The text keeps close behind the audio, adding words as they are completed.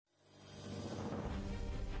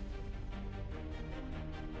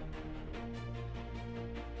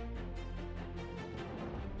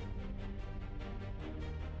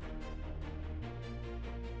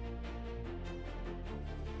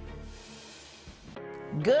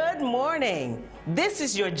Good morning. This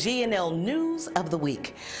is your GNL News of the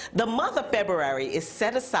Week. The month of February is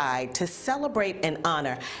set aside to celebrate and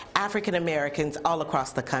honor African Americans all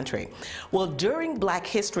across the country. Well, during Black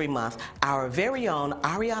History Month, our very own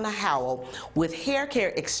Ariana Howell with Hair Care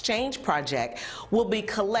Exchange Project will be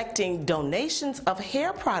collecting donations of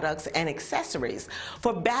hair products and accessories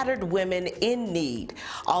for battered women in need.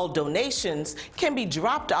 All donations can be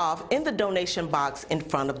dropped off in the donation box in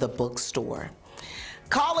front of the bookstore.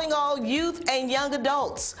 Calling all youth and young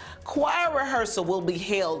adults, choir rehearsal will be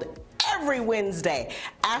held every Wednesday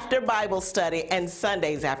after Bible study and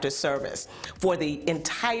Sundays after service for the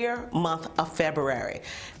entire month of February.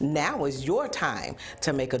 Now is your time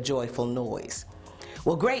to make a joyful noise.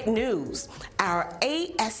 Well, great news. Our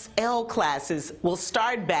ASL classes will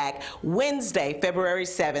start back Wednesday, February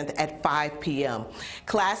 7th at 5 p.m.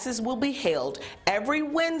 Classes will be held every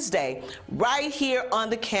Wednesday right here on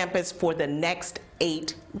the campus for the next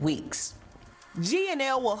 8 weeks.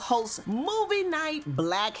 GNL will host Movie Night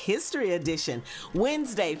Black History Edition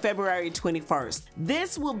Wednesday, February 21st.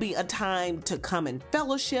 This will be a time to come and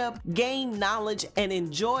fellowship, gain knowledge, and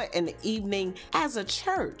enjoy an evening as a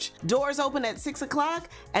church. Doors open at 6 o'clock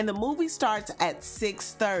and the movie starts at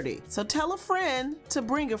 6:30. So tell a friend to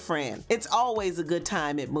bring a friend. It's always a good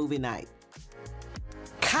time at movie night.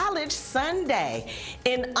 College Sunday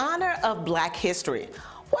in honor of Black history.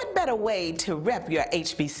 What better way to rep your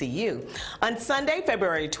HBCU? On Sunday,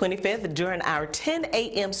 February 25th, during our 10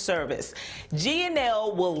 a.m. service,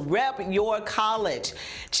 GNL will rep your college.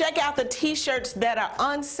 Check out the t-shirts that are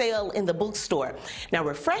on sale in the bookstore. Now,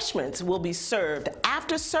 refreshments will be served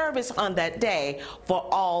after service on that day for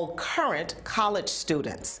all current college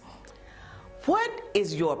students. What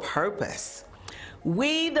is your purpose?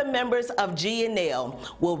 We, the members of GNL,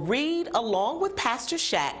 will read along with Pastor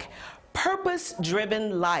Shaq,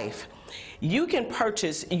 Purpose-Driven Life. You can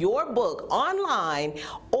purchase your book online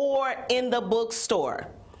or in the bookstore.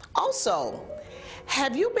 Also,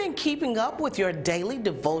 have you been keeping up with your daily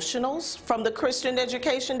devotionals from the Christian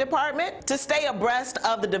Education Department? To stay abreast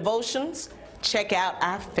of the devotions, check out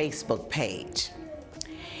our Facebook page.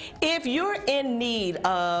 If you're in need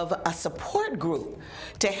of a support group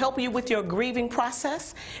to help you with your grieving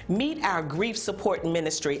process, meet our grief support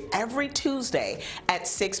ministry every Tuesday at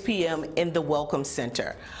 6 p.m. in the Welcome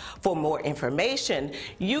Center. For more information,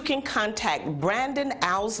 you can contact Brandon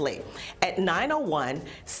Owsley at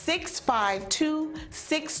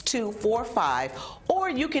 901-652-6245,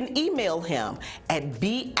 or you can email him at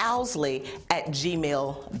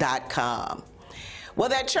bowsley@gmail.com. Well,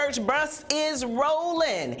 that church bus is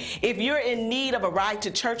rolling. If you're in need of a ride to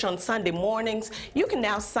church on Sunday mornings, you can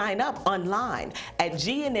now sign up online at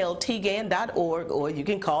gnltgan.org, or you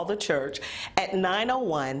can call the church at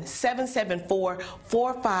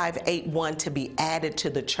 901-774-4581 to be added to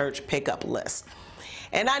the church pickup list.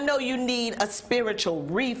 And I know you need a spiritual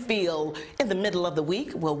refill in the middle of the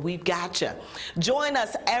week. Well, we've got you. Join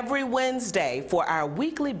us every Wednesday for our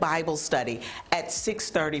weekly Bible study at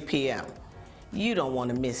 6:30 p.m. You don't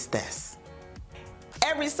want to miss this.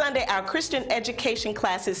 Every Sunday, our Christian education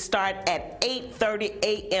classes start at 8:30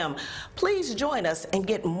 a.m. Please join us and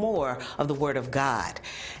get more of the Word of God.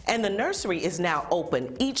 And the nursery is now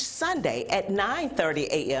open each Sunday at 9:30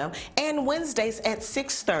 a.m. and Wednesdays at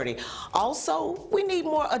 6:30. Also, we need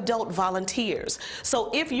more adult volunteers. So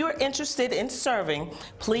if you're interested in serving,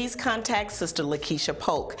 please contact Sister Lakeisha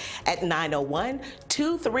Polk at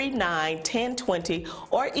 901-239-1020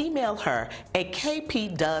 or email her at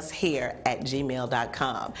kpdoeshair@gmail.com.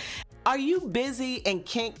 Are you busy and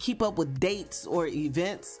can't keep up with dates or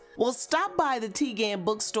events? Well, stop by the TGAN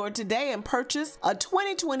bookstore today and purchase a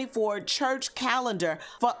 2024 church calendar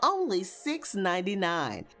for only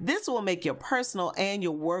 $6.99. This will make your personal and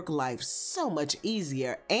your work life so much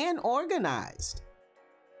easier and organized.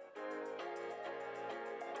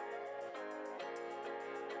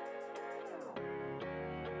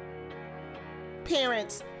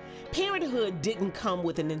 Parents, parenthood didn't come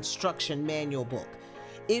with an instruction manual book.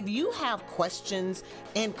 If you have questions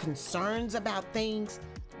and concerns about things,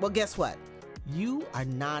 well, guess what? You are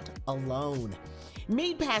not alone.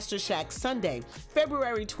 Meet Pastor Shaq Sunday,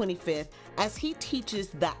 February 25th, as he teaches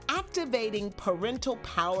the Activating Parental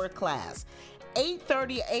Power class,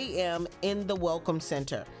 8:30 a.m. in the Welcome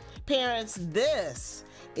Center. Parents, this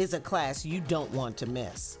is a class you don't want to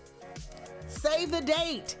miss. Save the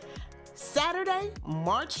date. Saturday,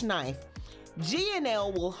 March 9th,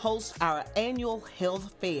 GNL will host our annual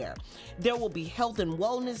health fair. There will be health and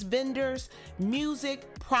wellness vendors, music,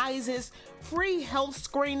 prizes, free health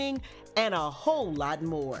screening, and a whole lot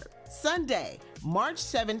more. Sunday, March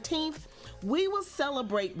 17th, we will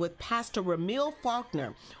celebrate with Pastor Ramil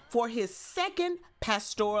Faulkner for his second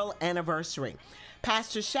pastoral anniversary.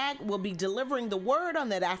 Pastor Shaq will be delivering the word on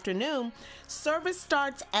that afternoon. Service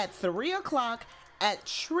starts at 3 o'clock at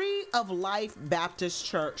Tree of Life Baptist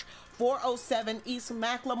Church, 407 East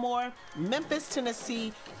McLemore, Memphis,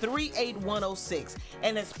 Tennessee, 38106.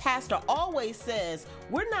 And as Pastor always says,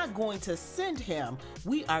 we're not going to send him,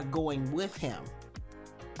 we are going with him.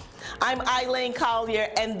 I'm Eileen Collier,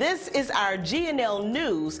 and this is our GNL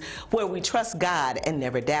News, where we trust God and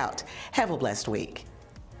never doubt. Have a blessed week.